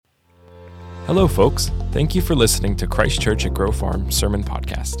Hello, folks. Thank you for listening to Christ Church at Grove Farm Sermon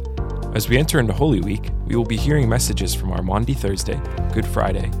Podcast. As we enter into Holy Week, we will be hearing messages from our Maundy Thursday, Good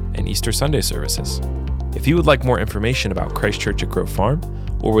Friday, and Easter Sunday services. If you would like more information about Christ Church at Grove Farm,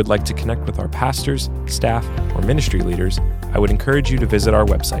 or would like to connect with our pastors, staff, or ministry leaders, I would encourage you to visit our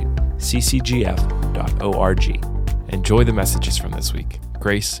website, ccgf.org. Enjoy the messages from this week.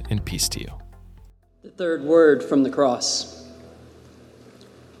 Grace and peace to you. The third word from the cross.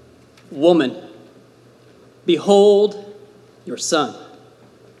 Woman, behold your son.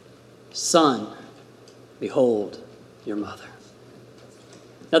 Son, behold your mother.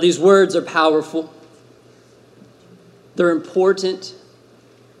 Now these words are powerful. They're important.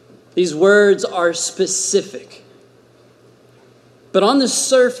 These words are specific. But on the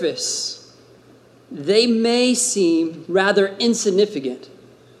surface, they may seem rather insignificant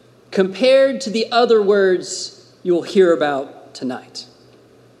compared to the other words you'll hear about tonight.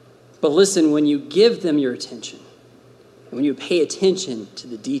 But listen, when you give them your attention, and when you pay attention to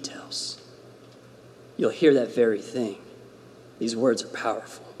the details, you'll hear that very thing. These words are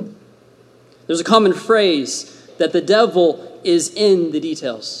powerful. There's a common phrase that the devil is in the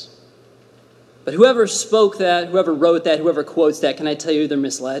details. But whoever spoke that, whoever wrote that, whoever quotes that, can I tell you they're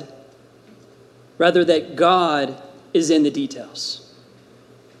misled? Rather, that God is in the details.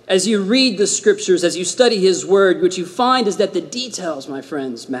 As you read the scriptures, as you study his word, what you find is that the details, my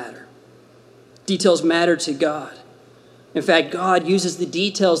friends, matter. Details matter to God. In fact, God uses the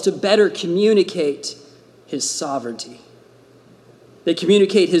details to better communicate his sovereignty. They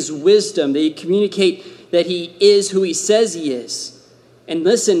communicate his wisdom. They communicate that he is who he says he is. And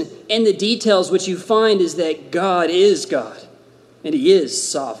listen, in the details, what you find is that God is God, and he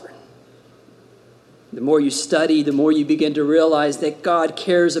is sovereign. The more you study, the more you begin to realize that God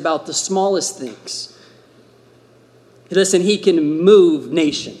cares about the smallest things. Listen, he can move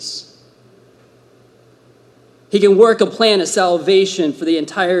nations. He can work a plan of salvation for the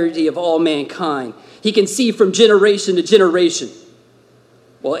entirety of all mankind. He can see from generation to generation,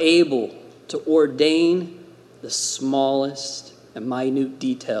 while able to ordain the smallest and minute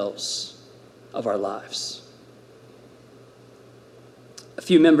details of our lives. A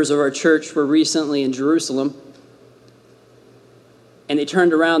few members of our church were recently in Jerusalem, and they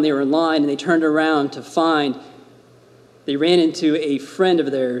turned around, they were in line, and they turned around to find they ran into a friend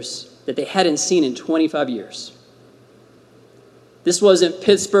of theirs that they hadn't seen in 25 years. This wasn't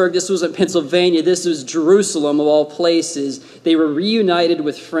Pittsburgh, this wasn't Pennsylvania, this was Jerusalem of all places. They were reunited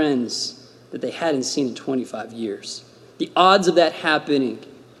with friends that they hadn't seen in 25 years. The odds of that happening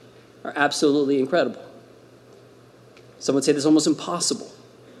are absolutely incredible. Some would say this is almost impossible.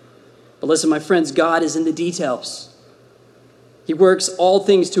 But listen, my friends, God is in the details. He works all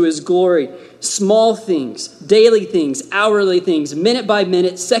things to his glory. Small things, daily things, hourly things, minute by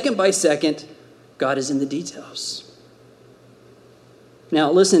minute, second by second. God is in the details. Now,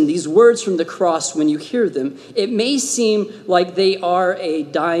 listen, these words from the cross, when you hear them, it may seem like they are a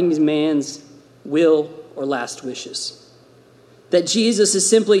dying man's will or last wishes. That Jesus is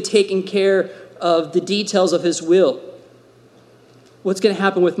simply taking care of the details of his will. What's going to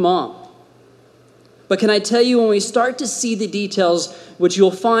happen with mom? But can I tell you, when we start to see the details, what you'll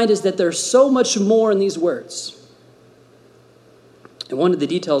find is that there's so much more in these words. And one of the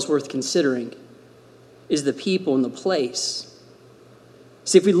details worth considering is the people and the place.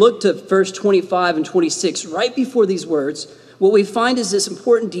 See, if we look to verse 25 and 26, right before these words, what we find is this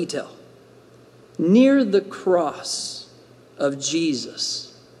important detail. Near the cross of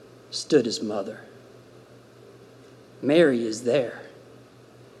Jesus stood his mother. Mary is there.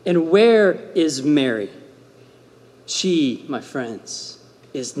 And where is Mary? She, my friends,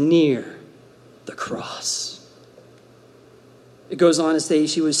 is near the cross. It goes on to say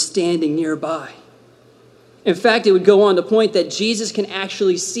she was standing nearby. In fact, it would go on to point that Jesus can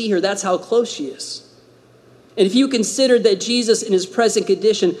actually see her. That's how close she is. And if you consider that Jesus in his present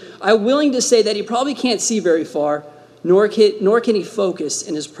condition, I'm willing to say that he probably can't see very far, nor can he focus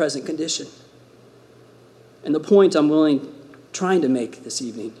in his present condition. And the point trying to make this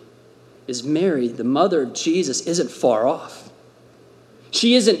evening is Mary, the mother of Jesus, isn't far off.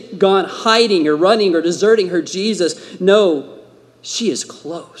 She isn't gone hiding or running or deserting her Jesus. No, she is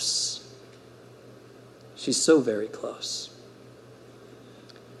close. She's so very close.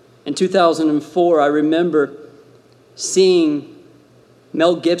 In 2004, I remember seeing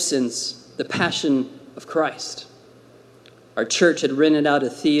Mel Gibson's The Passion of Christ. Our church had rented out a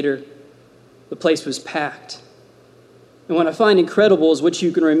theater. The place was packed. And what I find incredible is what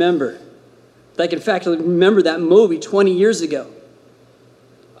you can remember. Like, in fact, I remember that movie 20 years ago.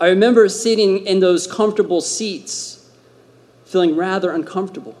 I remember sitting in those comfortable seats, feeling rather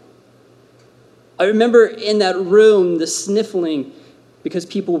uncomfortable. I remember in that room the sniffling because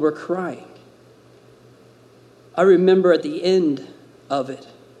people were crying. I remember at the end of it,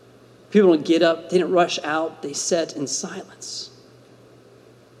 people didn't get up, they didn't rush out, they sat in silence.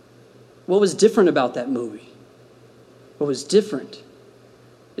 What was different about that movie? What was different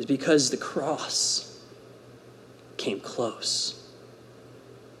is because the cross came close.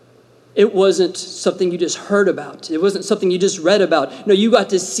 It wasn't something you just heard about. It wasn't something you just read about. No, you got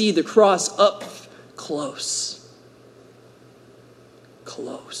to see the cross up close.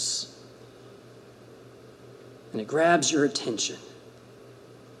 Close. And it grabs your attention.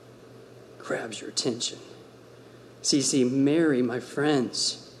 Grabs your attention. See, Mary, my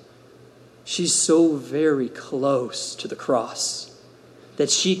friends, she's so very close to the cross that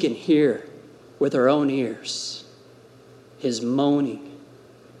she can hear with her own ears his moaning.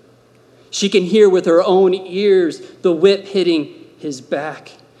 She can hear with her own ears the whip hitting his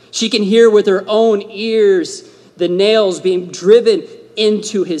back. She can hear with her own ears the nails being driven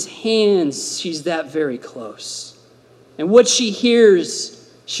into his hands. She's that very close. And what she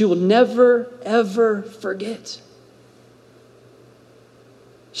hears, she will never, ever forget.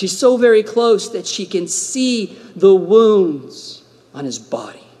 She's so very close that she can see the wounds on his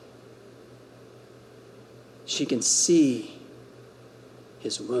body. She can see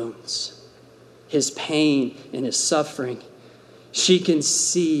his wounds, his pain and his suffering. She can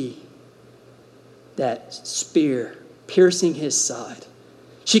see that spear piercing his side.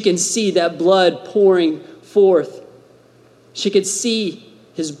 She can see that blood pouring forth. She could see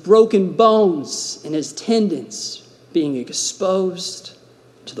his broken bones and his tendons being exposed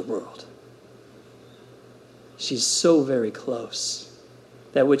to the world. She's so very close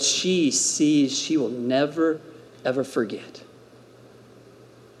that what she sees, she will never, ever forget.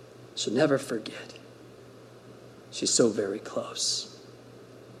 She'll never forget. She's so very close.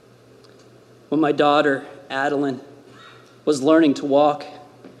 When my daughter, Adeline, was learning to walk,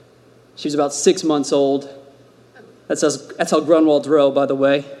 she was about 6 months old. That's how Grunwald row, by the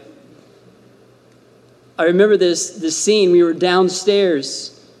way. I remember this scene. We were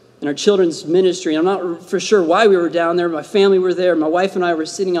downstairs in our children's ministry. I'm not for sure why we were down there. My family were there. My wife and I were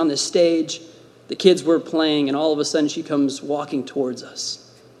sitting on the stage. The kids were playing, and all of a sudden she comes walking towards us.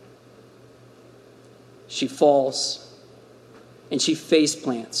 She falls, and she face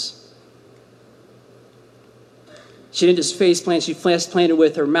plants. She didn't just face plant, she face planted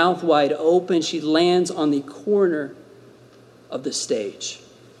with her mouth wide open. She lands on the corner of the stage.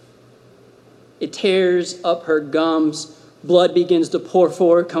 It tears up her gums. Blood begins to pour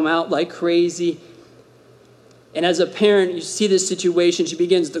forward, come out like crazy. And as a parent, you see this situation. She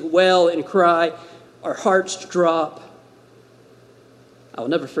begins to wail and cry. Our hearts drop. I will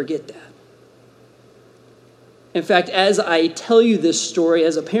never forget that. In fact, as I tell you this story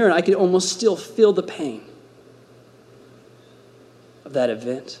as a parent, I can almost still feel the pain of that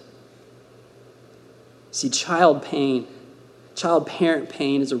event. See, child parent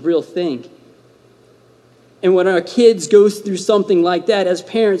pain is a real thing. And when our kids go through something like that, as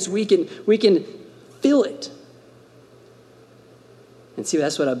parents, we can feel it. And see,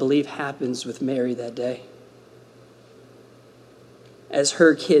 that's what I believe happens with Mary that day. As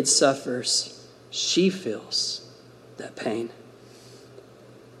her kid suffers, she feels that pain.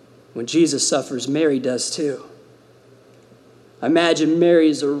 When Jesus suffers, Mary does too. I imagine Mary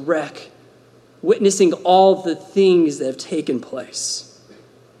is a wreck, witnessing all the things that have taken place.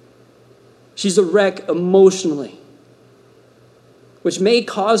 She's a wreck emotionally, which may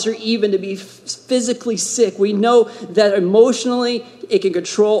cause her even to be physically sick. We know that emotionally it can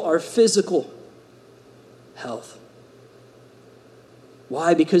control our physical health.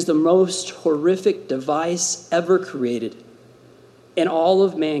 Why? Because the most horrific device ever created in all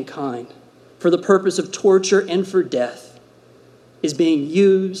of mankind for the purpose of torture and for death is being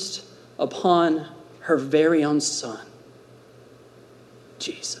used upon her very own son,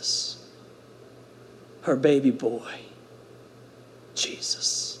 Jesus. Her baby boy,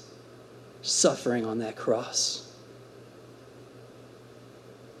 Jesus, suffering on that cross.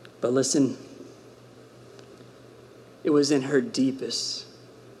 But listen, it was in her deepest,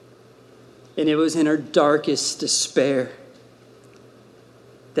 and it was in her darkest despair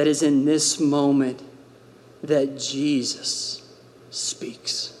that is in this moment that Jesus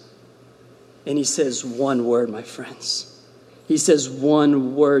speaks. And he says one word, my friends. He says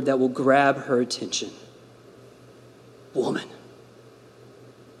one word that will grab her attention. Woman.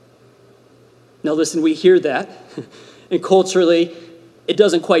 Now listen, we hear that, and culturally, it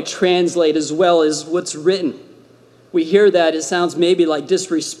doesn't quite translate as well as what's written. We hear that, it sounds maybe like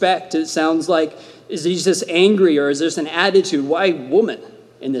disrespect. It sounds like, is he just angry, or is there an attitude? Why woman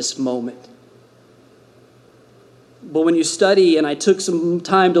in this moment? But when you study, and I took some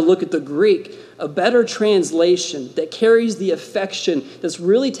time to look at the Greek, a better translation that carries the affection that's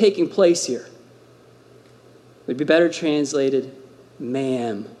really taking place here would be better translated,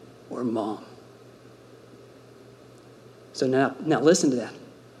 ma'am or mom. So now listen to that.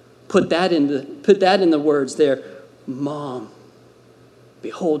 Put that in the words there. Mom,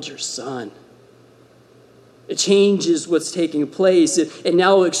 behold your son. It changes what's taking place. It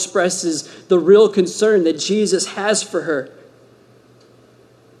now expresses the real concern that Jesus has for her.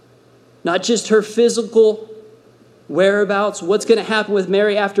 Not just her physical whereabouts, what's going to happen with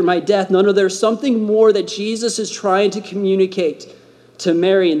Mary after my death. No, there's something more that Jesus is trying to communicate to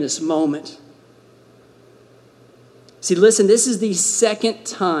Mary in this moment. See, listen, this is the second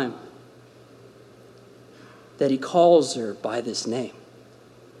time that he calls her by this name.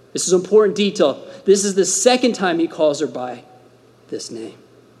 This is an important detail. This is the second time he calls her by this name.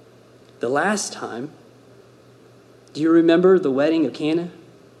 The last time, do you remember the wedding of Cana?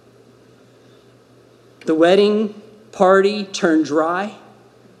 The wedding party turned dry.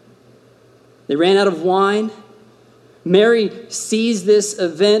 They ran out of wine. Mary sees this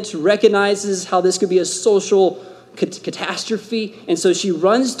event, recognizes how this could be a social catastrophe, and so she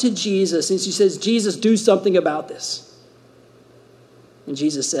runs to Jesus and she says, Jesus, do something about this. And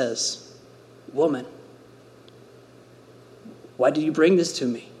Jesus says, woman, why did you bring this to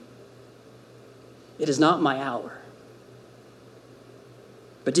me? It is not my hour.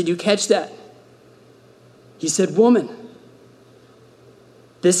 But did you catch that? He said, woman,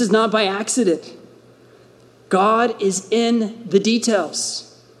 this is not by accident. God is in the details.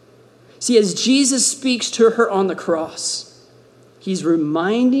 See, as Jesus speaks to her on the cross, he's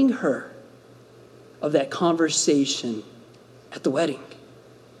reminding her of that conversation at the wedding.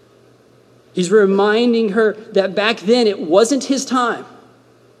 He's reminding her that back then it wasn't his time.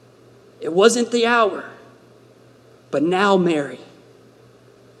 It wasn't the hour. But now, Mary,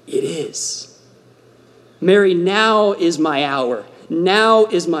 it is. Mary, now is my hour. Now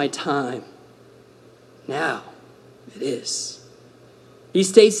is my time. Now it is. He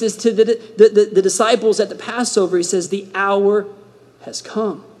states this to the disciples at the Passover. He says, the hour has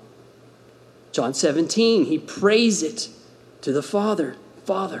come. John 17, he prays it to the Father.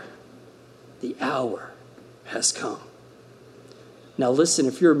 Father, the hour has come. Now listen,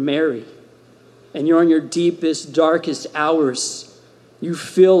 if you're Mary and you're in your deepest, darkest hours, you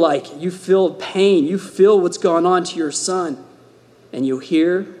feel pain, you feel what's gone on to your son, and you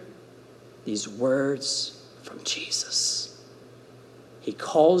hear these words from Jesus. He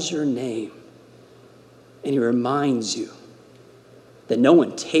calls your name and he reminds you that no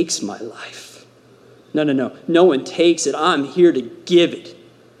one takes my life. No. No one takes it. I'm here to give it.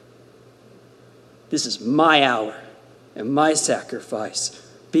 This is my hour and my sacrifice.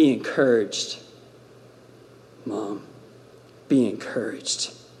 Be encouraged. Mom, be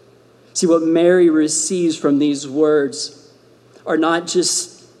encouraged. See, what Mary receives from these words are not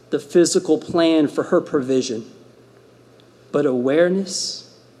just the physical plan for her provision, but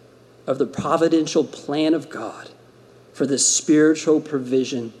awareness of the providential plan of God for the spiritual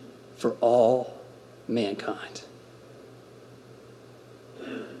provision for all mankind.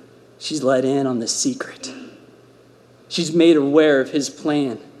 She's let in on the secret. She's made aware of his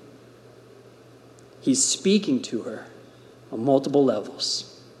plan. He's speaking to her on multiple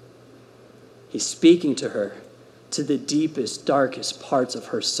levels. He's speaking to her to the deepest, darkest parts of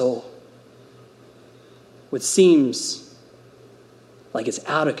her soul. What seems like it's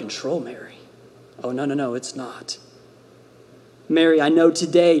out of control, Mary. Oh, no, it's not. Mary, I know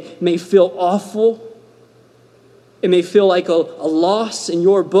today may feel awful. It may feel like a loss in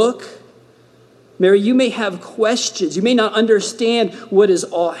your book. Mary, you may have questions. You may not understand what is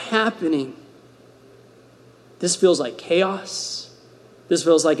all happening. This feels like chaos. This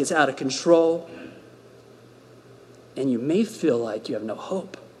feels like it's out of control. And you may feel like you have no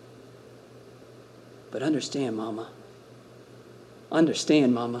hope. But understand, Mama.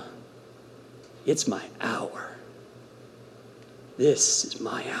 Understand, Mama. It's my hour. This is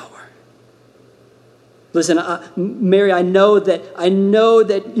my hour. Listen, Mary, I know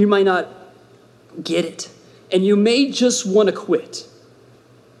that you might not get it. And you may just want to quit.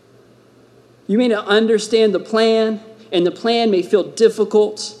 You may not understand the plan, and the plan may feel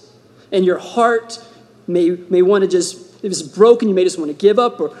difficult, and your heart may want to just, if it's broken, you may just want to give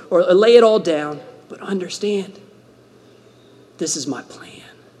up or lay it all down. But understand, this is my plan.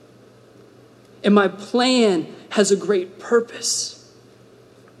 And my plan has a great purpose.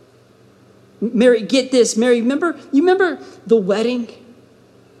 Mary, get this. Mary, you remember the wedding?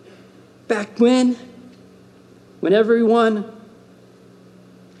 Back when everyone,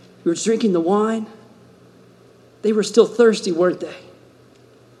 we were drinking the wine. they were still thirsty, weren't they?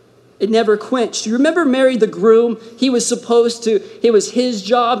 It never quenched. You remember Mary, the groom? It was his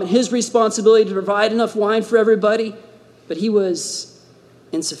job and his responsibility to provide enough wine for everybody, but he was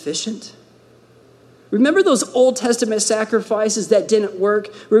insufficient. Remember those Old Testament sacrifices that didn't work?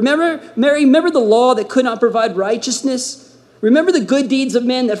 Remember the law that could not provide righteousness? Remember the good deeds of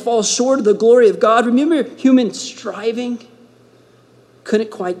men that fall short of the glory of God? Remember human striving?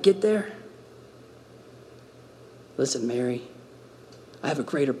 Couldn't quite get there? Listen, Mary, I have a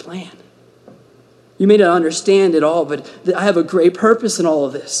greater plan. You may not understand it all, but I have a great purpose in all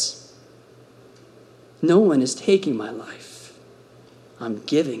of this. No one is taking my life. I'm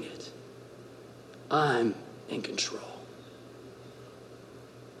giving it. I'm in control.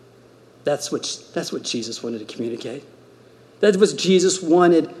 That's what Jesus wanted to communicate. That's what Jesus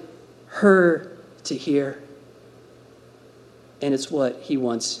wanted her to hear. And it's what he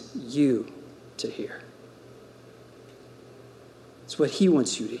wants you to hear. It's what he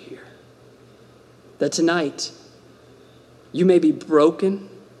wants you to hear. That tonight, you may be broken.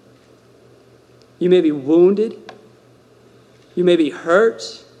 You may be wounded. You may be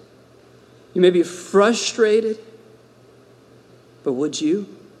hurt. You may be frustrated, but would you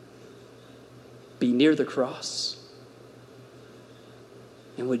be near the cross?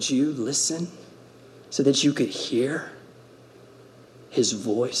 And would you listen so that you could hear his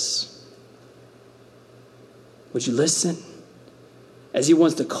voice? Would you listen as he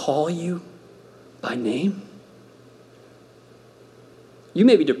wants to call you by name? You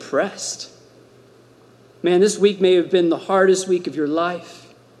may be depressed. Man, this week may have been the hardest week of your life.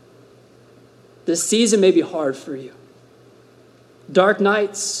 This season may be hard for you. Dark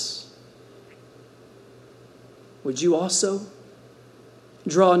nights. Would you also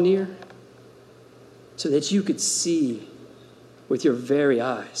draw near so that you could see with your very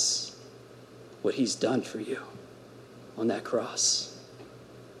eyes what he's done for you on that cross?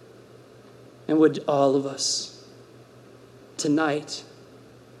 And would all of us tonight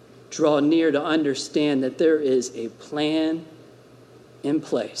draw near to understand that there is a plan in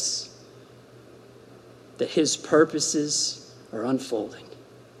place, that his purposes are unfolding.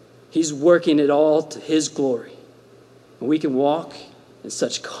 He's working it all to his glory. And we can walk in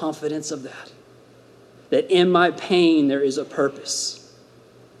such confidence of that. That in my pain, there is a purpose.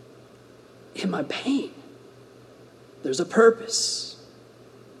 In my pain, there's a purpose.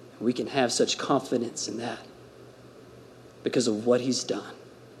 And we can have such confidence in that because of what he's done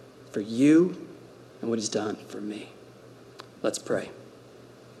for you and what he's done for me. Let's pray.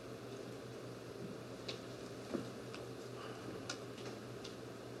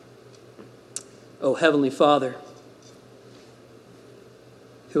 Oh, Heavenly Father,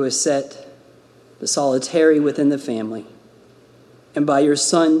 who has set the solitary within the family, and by your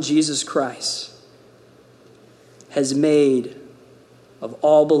Son, Jesus Christ, has made of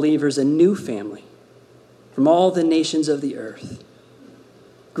all believers a new family from all the nations of the earth.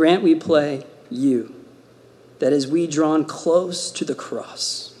 Grant, we pray, you, that as we drawn close to the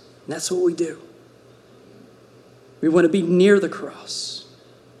cross, and that's what we do, we want to be near the cross.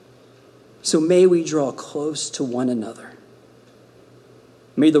 So may we draw close to one another.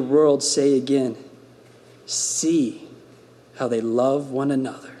 May the world say again, see how they love one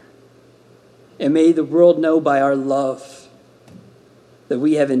another. And may the world know by our love that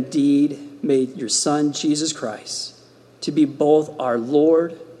we have indeed made your Son, Jesus Christ, to be both our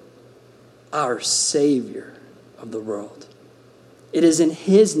Lord, our Savior of the world. It is in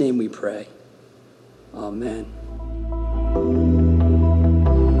his name we pray. Amen.